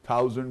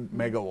thousand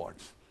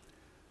megawatts.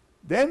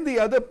 Then the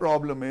other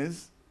problem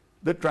is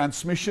the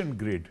transmission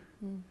grid.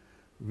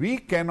 We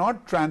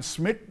cannot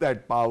transmit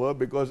that power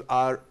because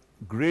our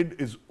grid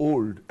is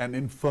old and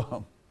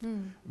infirm.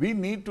 We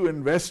need to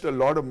invest a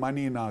lot of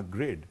money in our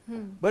grid.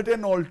 But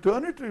an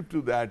alternative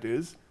to that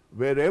is,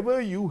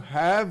 wherever you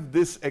have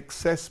this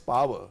excess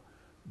power,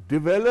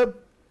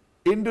 develop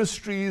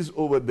industries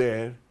over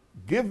there,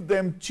 give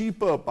them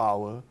cheaper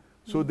power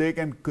so they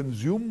can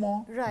consume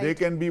more, they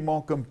can be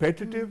more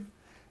competitive,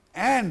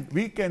 and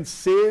we can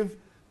save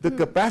the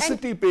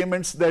capacity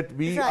payments that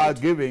we are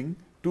giving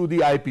to the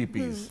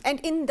IPPs. And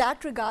in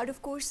that regard,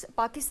 of course,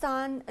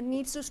 Pakistan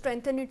needs to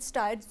strengthen its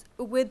ties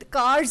with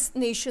CARS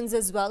nations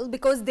as well,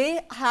 because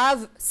they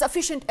have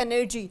sufficient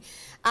energy.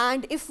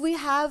 And if we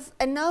have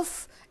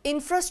enough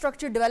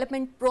infrastructure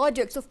development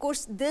projects, of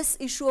course, this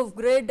issue of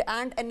grid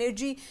and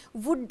energy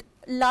would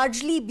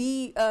largely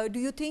be, do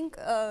you think,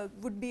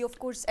 would be, of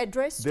course,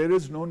 addressed? There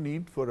is no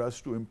need for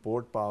us to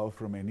import power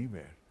from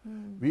anywhere.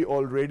 We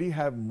already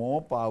have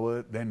more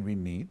power than we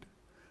need.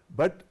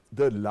 But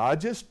the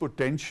largest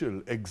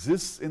potential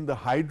exists in the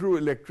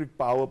hydroelectric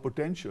power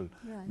potential.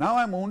 Right. Now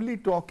I'm only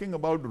talking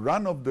about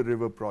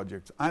run-of-the-river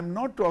projects. I'm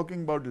not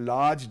talking about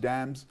large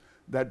dams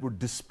that would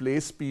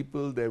displace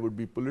people, there would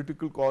be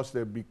political costs,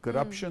 there would be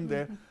corruption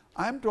there.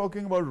 I'm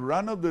talking about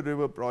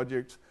run-of-the-river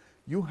projects.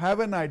 You have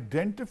an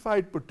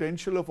identified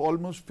potential of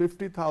almost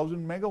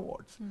 50,000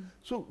 megawatts.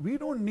 So we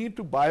don't need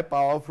to buy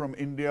power from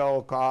India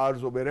or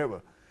cars or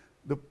wherever.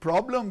 The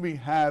problem we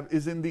have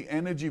is in the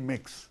energy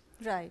mix.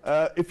 Right.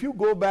 If you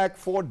go back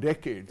 4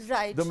 decades,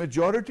 Right. the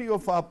majority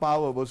of our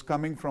power was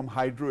coming from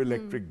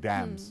hydroelectric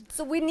dams.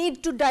 So we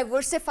need to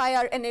diversify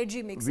our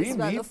energy mix We as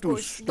well, need of to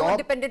course. Not stop-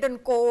 dependent on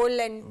coal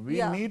and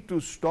We need to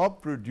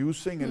stop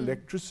producing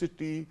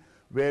electricity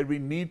where we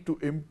need to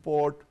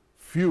import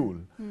fuel.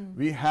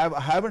 I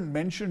haven't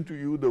mentioned to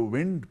you the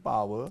wind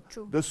power,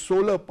 True. the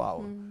solar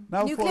power.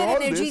 Now nuclear for all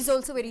energy this, is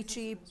also very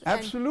cheap. and-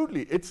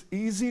 absolutely, it's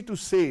easy to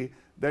say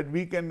that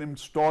we can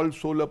install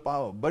solar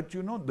power, but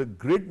you know the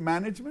grid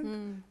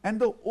management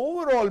and the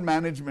overall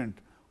management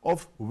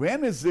of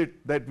when is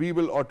it that we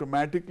will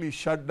automatically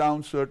shut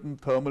down certain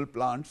thermal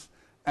plants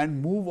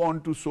and move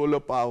on to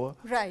solar power.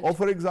 Right. Or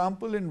for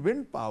example in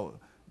wind power,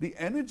 the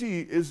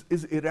energy is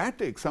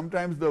erratic.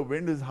 Sometimes the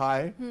wind is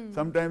high,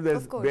 sometimes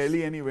there's Of course.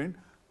 barely any wind.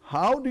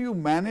 How do you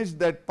manage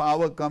that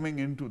power coming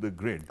into the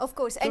grid? Of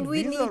course, So and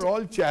we these need, are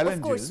all challenges.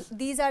 Of course,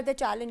 these are the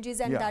challenges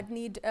and Yeah. that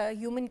need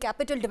human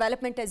capital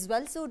development as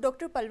well. So,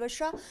 Dr.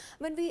 Palwasha,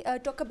 when we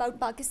talk about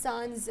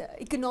Pakistan's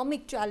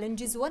economic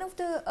challenges, one of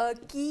the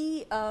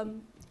key,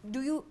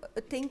 do you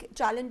think,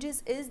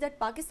 challenges is that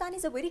Pakistan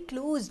is a very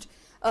closed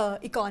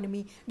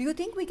economy. Do you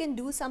think we can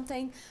do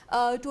something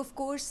to, of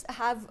course,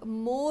 have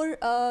more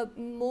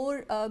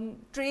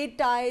trade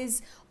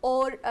ties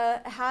or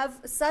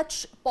have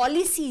such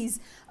policies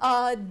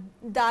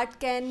that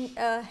can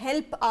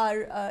help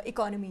our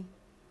economy?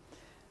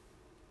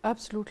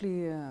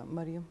 Absolutely,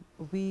 Maryam.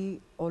 We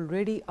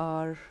already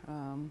are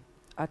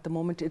at the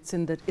moment. It's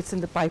in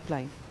the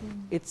pipeline.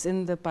 It's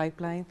in the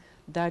pipeline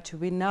that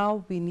we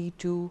need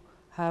to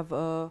have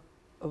a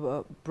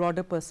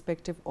broader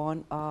perspective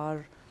on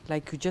our.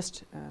 Like you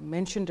just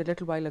mentioned a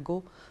little while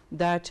ago,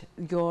 that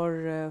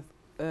your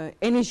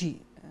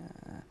energy,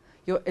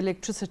 your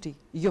electricity,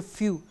 your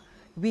fuel.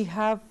 We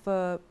have.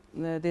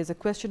 There's a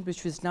question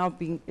which is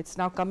it's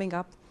now coming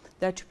up,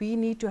 that we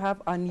need to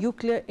have a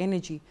nuclear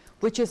energy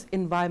which is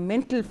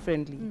environmental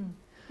friendly,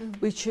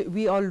 which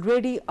we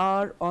already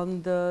are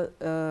on the,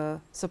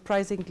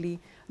 surprisingly,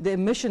 the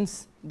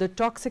emissions, the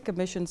toxic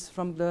emissions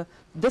from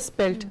this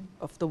belt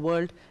of the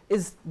world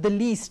is the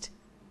least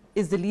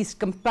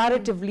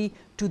comparatively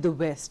to the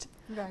West.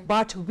 Right.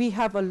 But we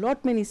have a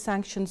lot many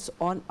sanctions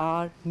on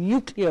our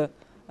nuclear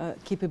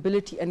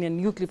capability and a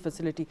nuclear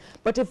facility.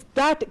 But if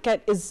that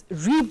is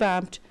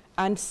revamped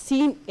and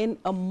seen in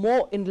a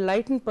more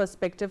enlightened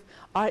perspective,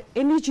 our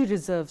energy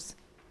reserves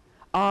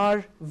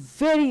are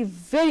very,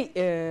 very,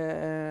 we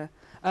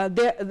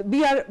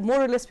are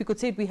more or less, we could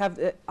say we have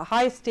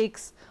high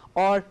stakes,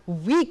 or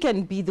we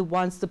can be the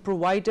ones, the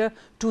provider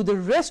to the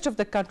rest of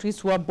the countries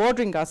who are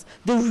bordering us,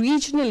 the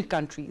regional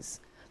countries,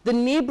 the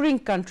neighboring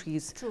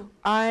countries. True.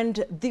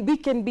 And we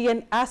can be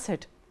an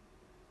asset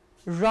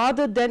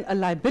rather than a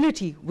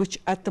liability, which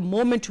at the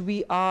moment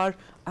we are,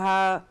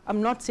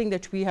 I'm not saying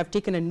that we have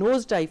taken a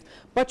nosedive,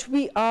 but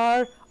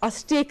our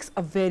stakes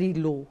are very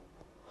low.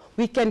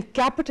 We can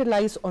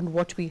capitalize on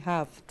what we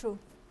have. True.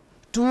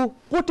 To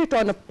put it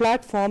on a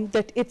platform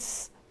that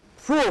it's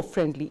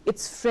pro-friendly,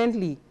 it's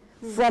friendly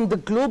from the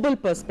global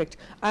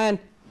perspective. And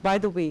by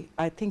the way,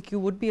 I think you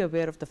would be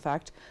aware of the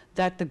fact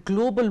that the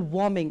global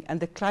warming and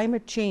the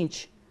climate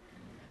change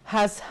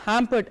has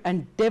hampered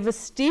and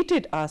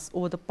devastated us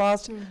over the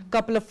past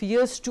couple of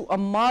years to a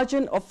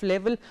margin of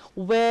level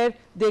where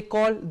they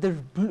call the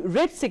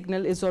red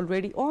signal is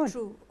already on.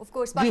 True. Of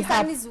course, We Pakistan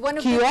have is one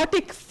of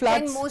chaotic the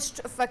floods. 10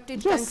 most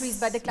affected Yes, countries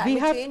by the climate we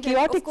have change.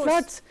 chaotic and of course,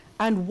 floods.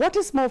 And what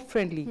is more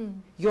friendly?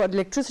 Your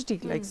electricity.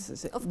 Like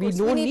Of we course,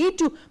 don't need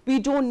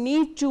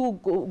to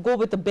go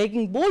with a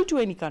begging bowl to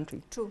any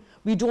country. True.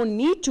 We don't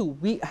need to.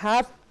 We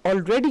have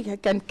already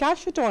can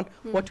cash it on.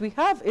 What we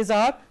have is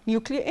our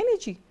nuclear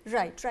energy.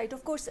 Right, right.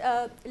 Of course,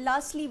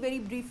 lastly, very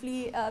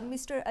briefly,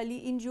 Mr. Ali,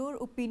 in your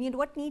opinion,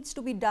 what needs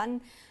to be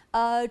done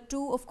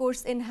to, of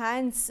course,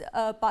 enhance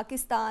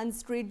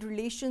Pakistan's trade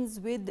relations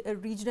with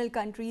regional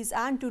countries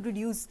and to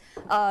reduce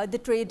the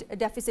trade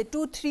deficit?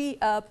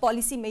 2-3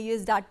 policy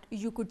measures that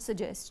you could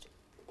suggest.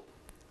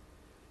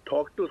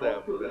 Talk to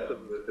them.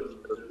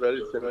 It's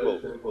very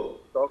simple.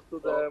 Talk to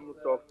them,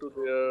 talk to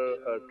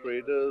their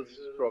traders,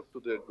 talk to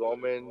their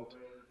government,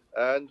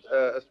 and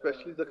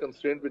especially the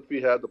constraint which we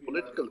have, the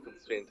political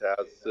constraint,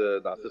 as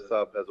Nasir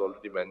Saab has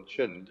already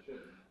mentioned,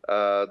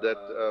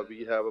 that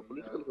we have a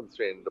political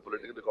constraint. The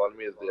political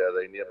economy is there,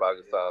 the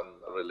India-Pakistan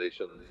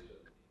relations.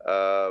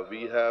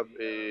 We have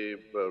a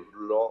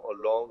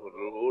long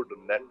road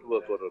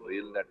network or a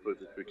rail network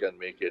which we can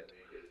make it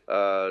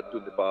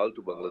to Nepal,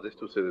 to Bangladesh,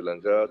 to Sri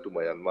Lanka, to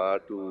Myanmar,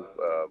 to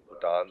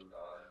Bhutan,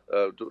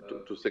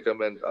 to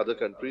Sikkim and other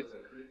countries.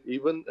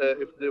 Even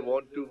if they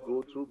want to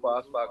go through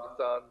past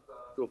Pakistan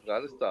to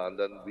Afghanistan,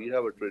 then we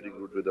have a trading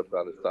route with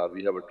Afghanistan,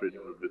 we have a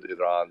trading route with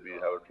Iran, we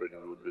have a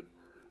trading route with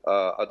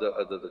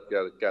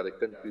other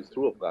countries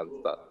through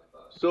Afghanistan.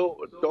 So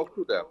talk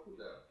to them,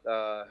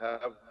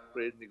 have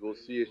trade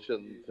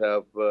negotiations,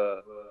 have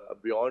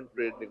beyond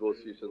trade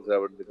negotiations,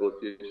 have a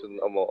negotiation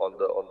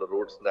on the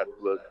roads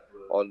network,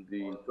 on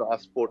the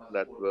transport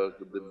network.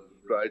 Then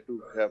try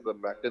to have a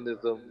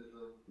mechanism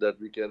that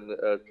we can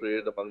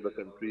trade among the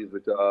countries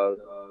which are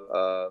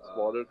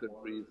smaller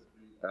countries,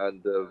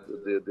 and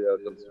they are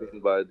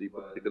constrained by the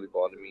political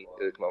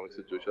economic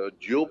situation, or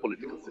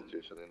geopolitical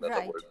situation, in other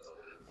Right. words,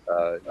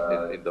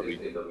 in the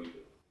region.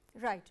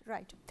 Right,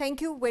 right.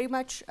 Thank you very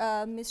much,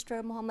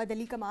 Mr. Muhammad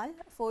Ali Kemal,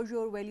 for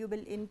your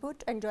valuable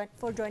input and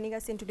for joining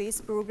us in today's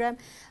program.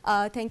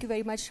 Thank you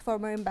very much,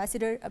 former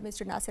Ambassador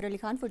Mr. Nasir Ali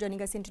Khan, for joining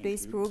us in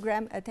today's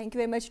program. Thank you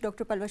very much,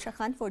 Dr. Palwasha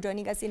Khan, for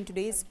joining us in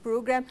today's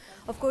program.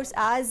 Of course,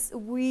 as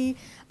we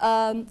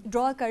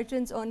draw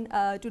curtains on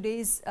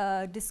today's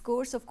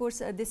discourse, of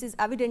course, this is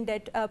evident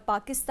that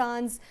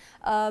Pakistan's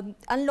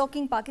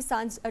unlocking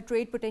Pakistan's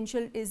trade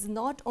potential is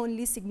not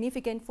only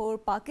significant for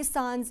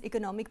Pakistan's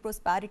economic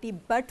prosperity,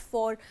 but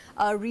for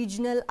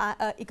regional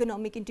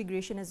economic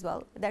integration as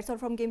well. That's all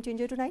from Game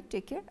Changer tonight.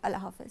 Take care. Allah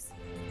Hafiz.